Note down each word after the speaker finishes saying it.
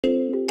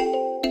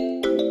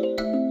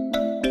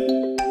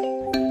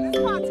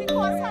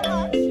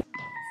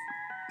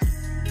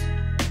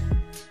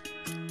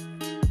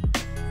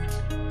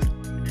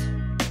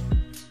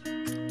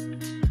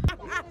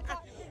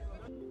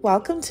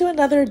Welcome to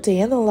another day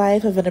in the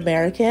life of an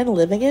American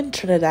living in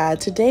Trinidad.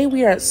 Today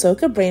we are at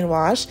Soca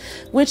Brainwash,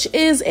 which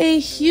is a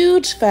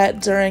huge fete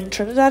during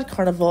Trinidad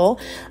Carnival.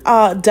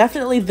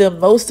 Definitely the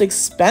most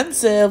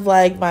expensive,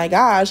 like my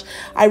gosh.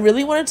 I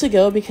really wanted to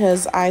go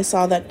because I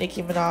saw that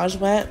Nicki Minaj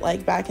went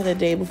like back in the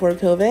day before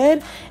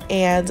COVID,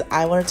 and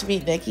I wanted to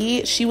meet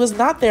Nicki. She was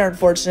not there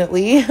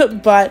unfortunately,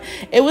 but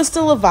it was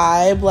still a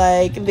vibe.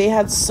 Like they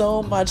had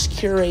so much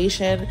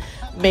curation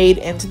made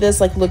into this.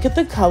 Like look at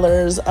the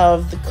colors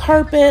of the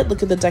carpet,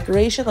 look at the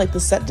decoration. Like the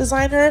set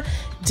designer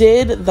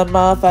did the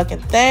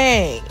motherfucking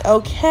thing.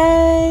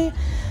 Okay,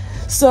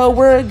 so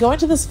we're going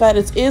to this fete.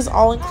 It is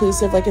all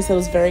inclusive. Like I said, it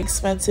was very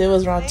expensive. It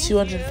was around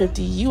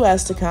 $250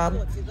 US to come.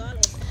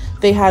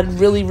 They had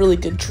really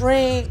good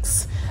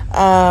drinks.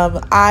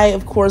 I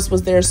of course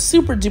was there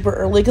super duper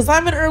early because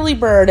I'm an early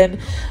bird. And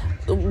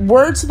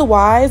word to the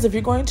wise, if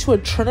you're going to a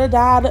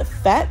Trinidad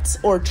fete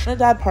or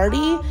Trinidad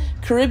party,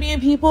 Caribbean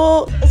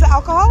people... Is it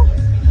alcohol?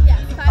 Yeah,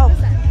 5%.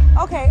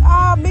 Oh. Okay,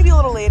 maybe a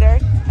little later.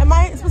 Am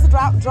I supposed to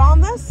draw on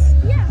this?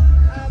 Yeah.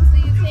 So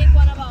you take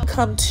one about...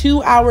 Come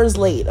 2 hours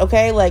late,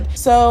 okay? Like,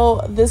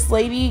 so this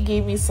lady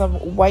gave me some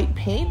white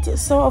paint,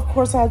 so of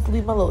course I had to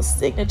leave my little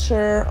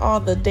signature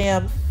on the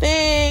damn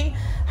thing.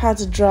 Had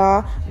to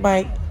draw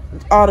my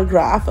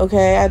autograph.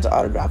 Okay, I had to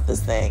autograph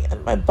this thing,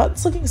 and my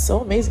butt's looking so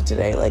amazing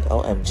today. Like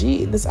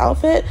OMG, this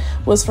outfit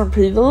was from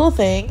Pretty Little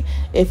Thing.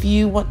 If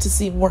you want to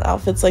see more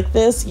outfits like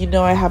this, you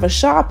know I have a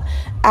shop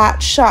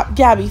at Shop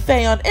Gabby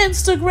Fé on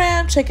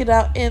Instagram. Check it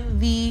out in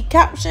the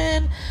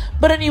caption.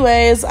 But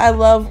anyways, I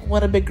love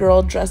when a big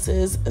girl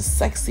dresses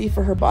sexy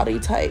for her body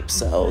type,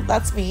 so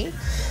that's me.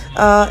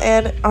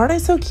 And aren't I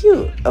so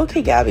cute?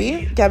 Okay,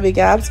 Gabby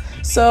Gabs.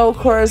 So of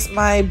course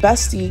my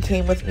bestie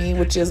came with me,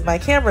 which is my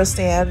camera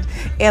stand,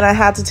 and I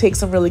had to take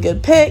some really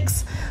good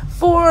pics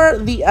for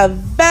the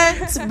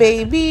event,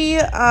 baby.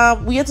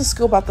 We had to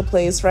scope out the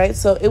place, right?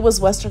 So it was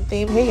Western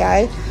theme. Hey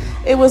guy,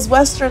 it was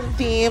Western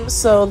theme,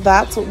 so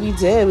that's what we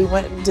did. We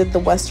went and did the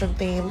Western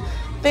theme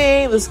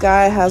thing. This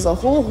guy has a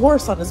whole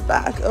horse on his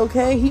back.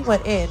 Okay, he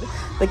went in.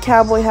 The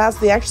cowboy hats,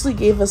 they actually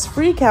gave us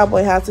free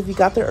cowboy hats if you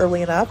got there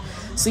early enough.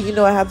 So you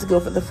know I had to go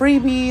for the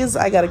freebies.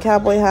 I got a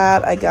cowboy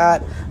hat. I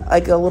got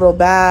like a little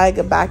bag,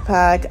 a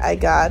backpack. I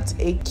got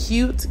a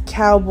cute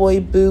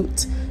cowboy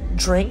boot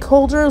drink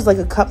holder. It was like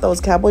a cup that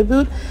was cowboy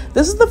boot.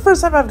 This is the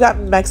first time I've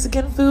gotten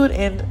Mexican food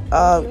in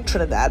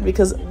Trinidad,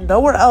 because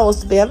nowhere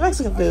else do they have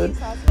Mexican food.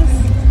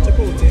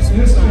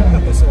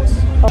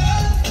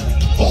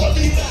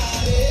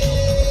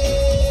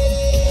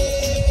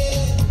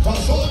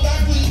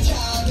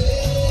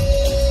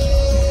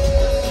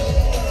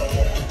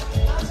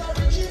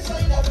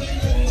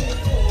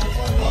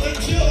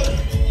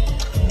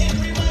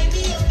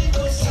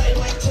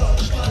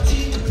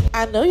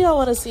 I know y'all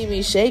want to see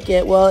me shake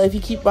it. Well, if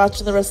you keep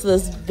watching the rest of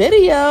this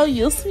video,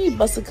 you'll see me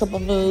bust a couple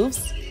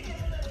moves.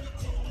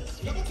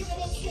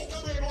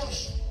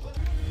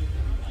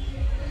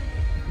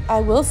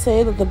 I will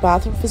say that the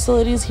bathroom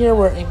facilities here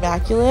were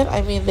immaculate.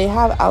 I mean, they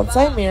have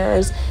outside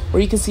mirrors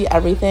where you can see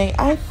everything.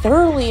 I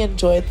thoroughly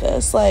enjoyed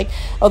this. Like,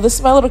 oh, this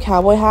is my little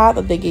cowboy hat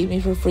that they gave me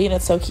for free, and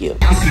it's so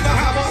cute.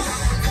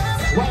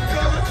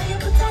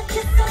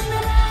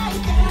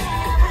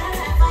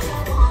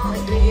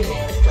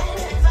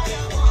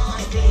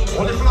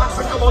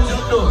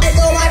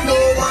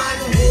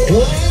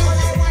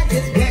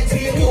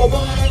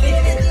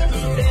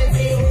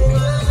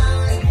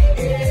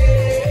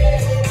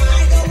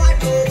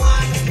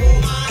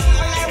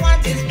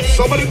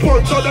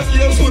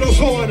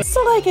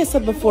 So like I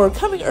said before,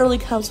 coming early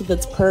comes with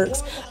its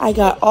perks. I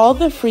got all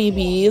the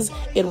freebies.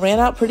 It ran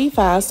out pretty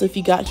fast, so if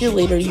you got here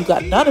later, you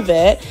got none of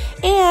it.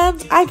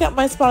 And I got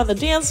my spot on the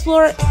dance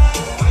floor.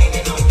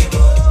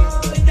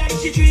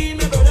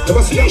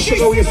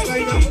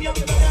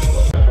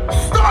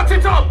 Start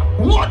it up!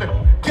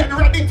 1, get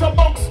ready to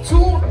box.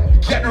 2,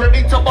 get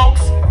ready to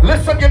box.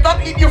 Listen, you're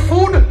not eating your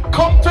food,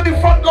 come to the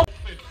front.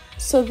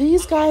 So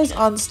these guys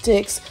on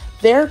sticks,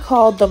 they're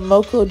called the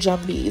moco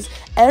jumbies.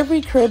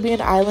 Every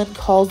Caribbean island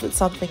calls it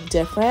something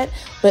different,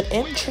 but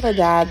in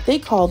Trinidad, they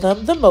call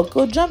them the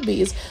moco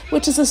jumbies,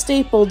 which is a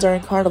staple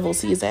during carnival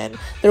season.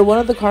 They're one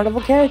of the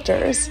carnival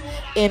characters.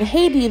 In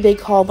Haiti, they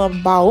call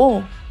them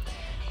bao.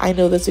 I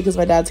know this because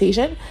my dad's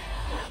Haitian.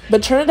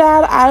 But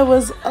Trinidad, I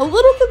was a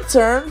little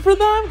concerned for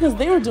them because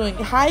they were doing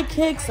high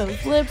kicks and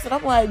flips. And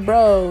I'm like,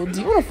 bro, do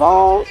you want to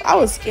fall? I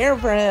was scared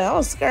for him. I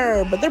was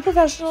scared. But they're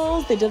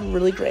professionals. They did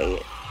really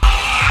great.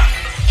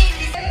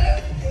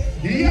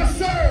 Yes,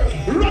 sir.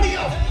 Ready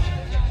up.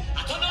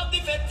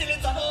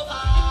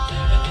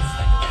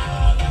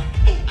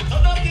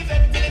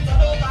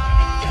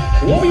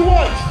 What we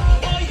want?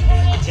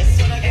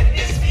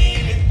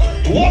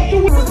 What do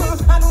we want?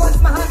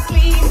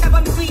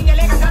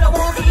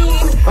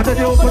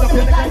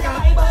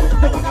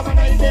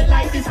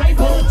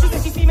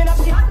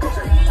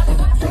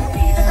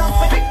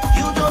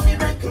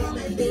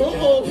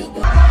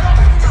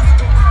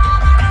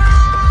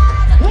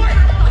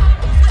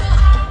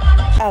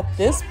 At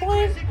this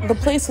point, the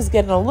place was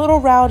getting a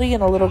little rowdy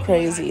and a little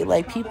crazy.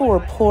 Like, people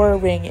were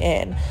pouring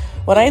in.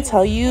 when I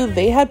tell you,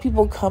 they had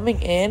people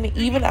coming in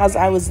even as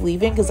I was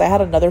leaving because I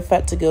had another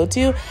fete to go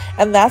to.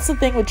 And that's the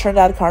thing with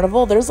Trinidad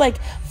Carnival. There's like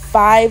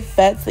 5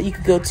 fetes that you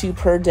could go to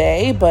per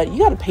day, but you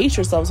gotta pace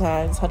yourself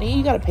sometimes, honey.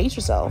 You gotta pace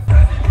yourself.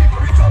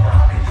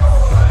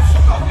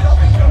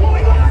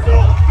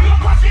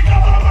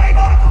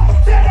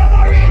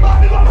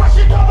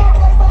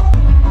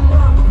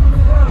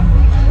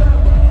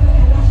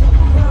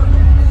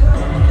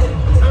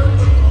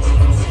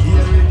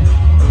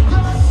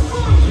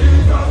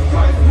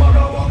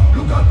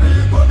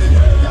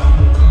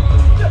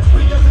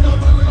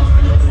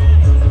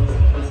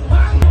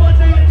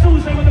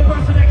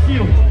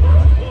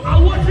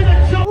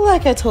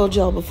 Like I told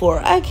y'all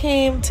before, I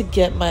came to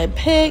get my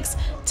pics,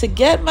 to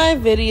get my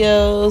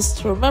videos,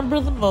 to remember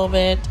the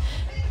moment,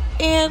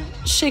 and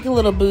shake a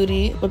little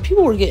booty, but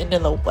people were getting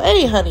in the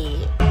way,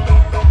 honey. Look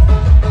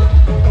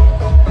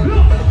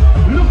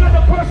at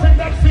the person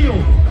next to you.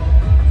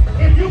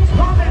 If you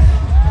promise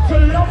to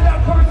love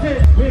that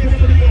person, wait a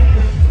minute.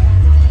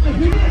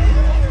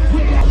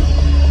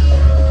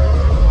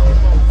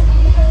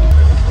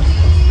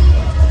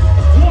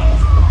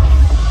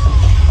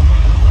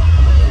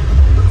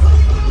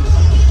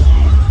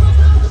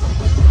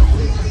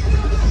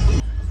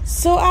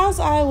 So as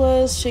I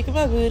was shaking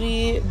my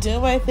booty,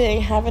 doing my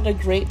thing, having a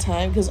great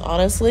time, because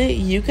honestly,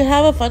 you can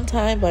have a fun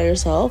time by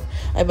yourself,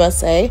 I must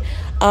say.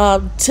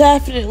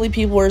 Definitely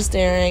people were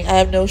staring. I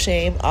have no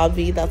shame,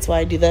 obvi, that's why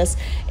I do this.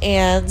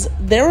 And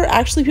there were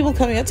actually people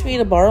coming up to me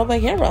to borrow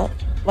my camera.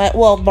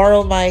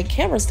 Borrow my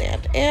camera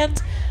stand.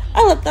 And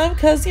I let them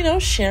because, you know,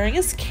 sharing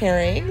is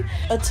caring.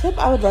 A tip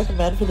I would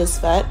recommend for this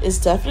fete is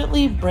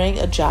definitely bring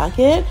a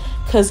jacket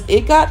because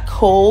it got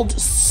cold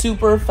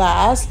super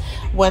fast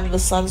when the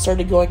sun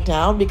started going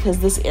down, because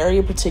this area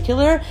in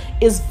particular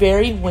is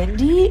very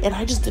windy and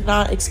I just did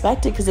not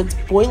expect it because it's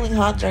boiling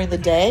hot during the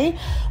day.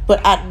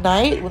 But at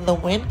night when the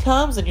wind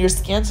comes and you're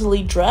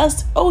scantily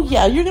dressed, oh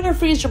yeah, you're gonna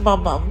freeze your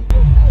bum bum.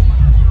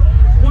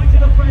 I'm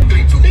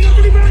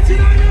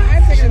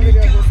taking a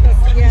video of this.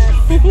 Yes.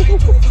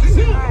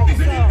 Alright,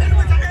 so.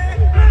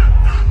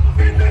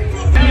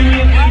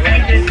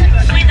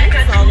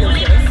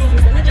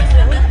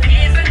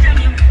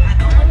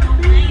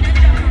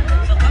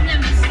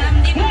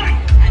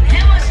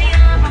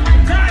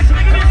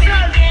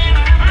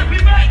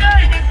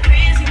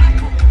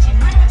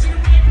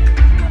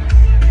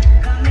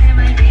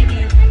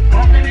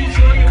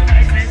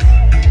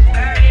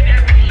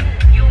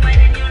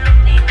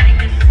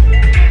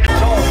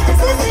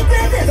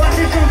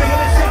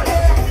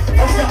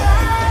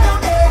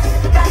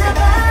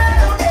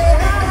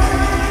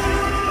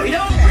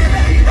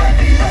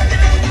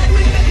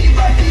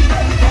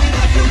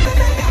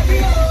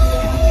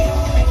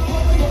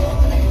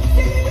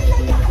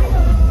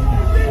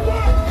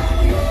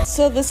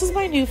 So this is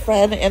my new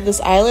friend, and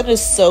this island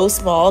is so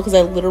small because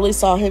I literally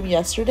saw him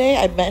yesterday.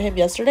 I met him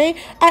yesterday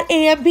at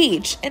𝐴𝐴𝐴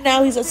Beach, and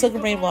now he's at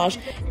Soca Brainwash,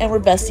 and we're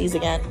besties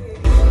again.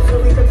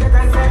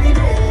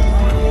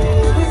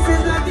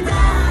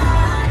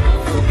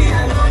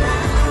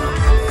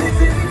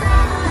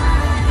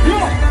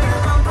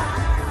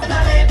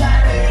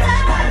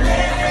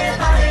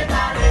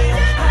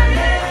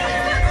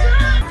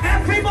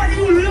 Everybody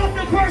who loves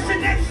the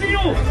person next to you,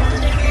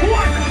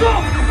 what's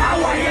up?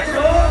 How are you,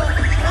 sir?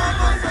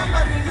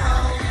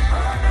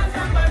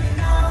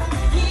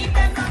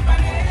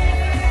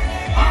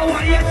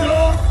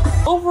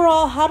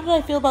 Overall, how did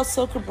I feel about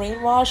Soca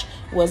Brainwash?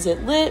 Was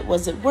it lit?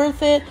 Was it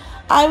worth it?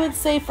 I would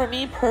say for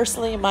me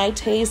personally, my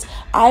taste,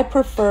 I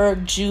prefer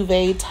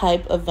Juve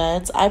type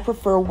events. I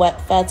prefer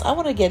wet fetes. I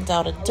want to get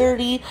down and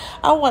dirty.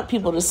 I want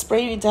people to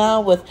spray me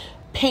down with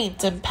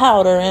paint and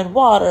powder and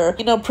water.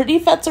 You know, pretty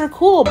fetes are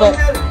cool, but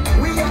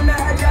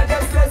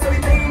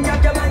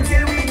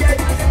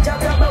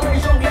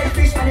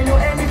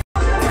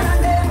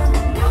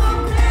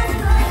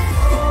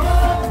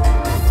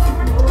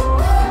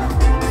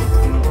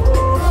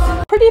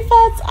pretty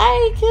fetes,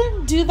 I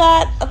can do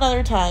that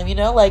another time, you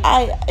know? Like,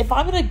 if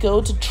I'm gonna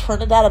go to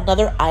Trinidad,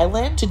 another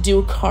island, to do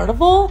a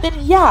carnival, then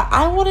yeah,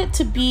 I want it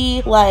to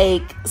be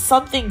like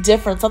something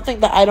different, something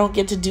that I don't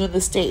get to do in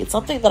the States,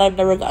 something that I've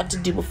never gotten to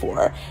do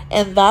before.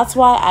 And that's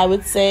why I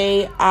would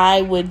say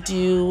I would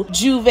do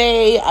Juve,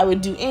 I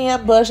would do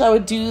ambush, I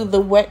would do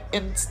the wet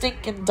and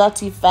stinking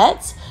dirty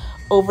fetes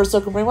over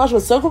Soca Brainwash.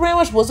 But Soca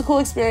Brainwash was a cool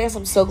experience.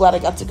 I'm so glad I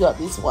got to go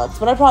at least once,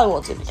 but I probably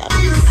won't do it again.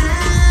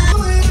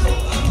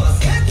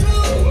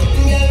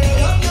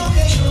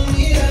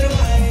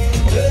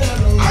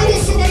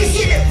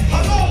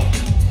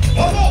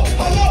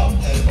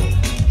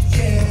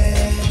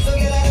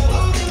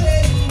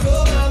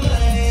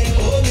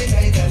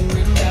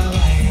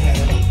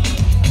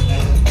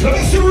 Let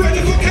me see you ready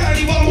for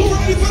Carnival. Who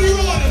ready for the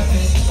road?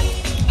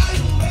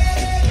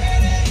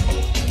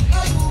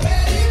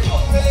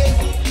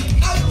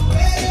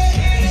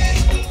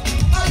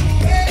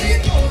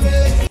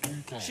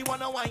 She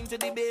wanna wine to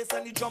the bass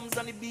and the drums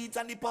and the beats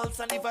and the pulse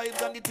and the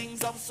vibes and the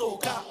things of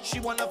soca.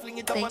 She wanna fling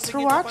it up. Thanks for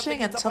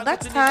watching. Until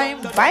next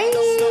time. Bye.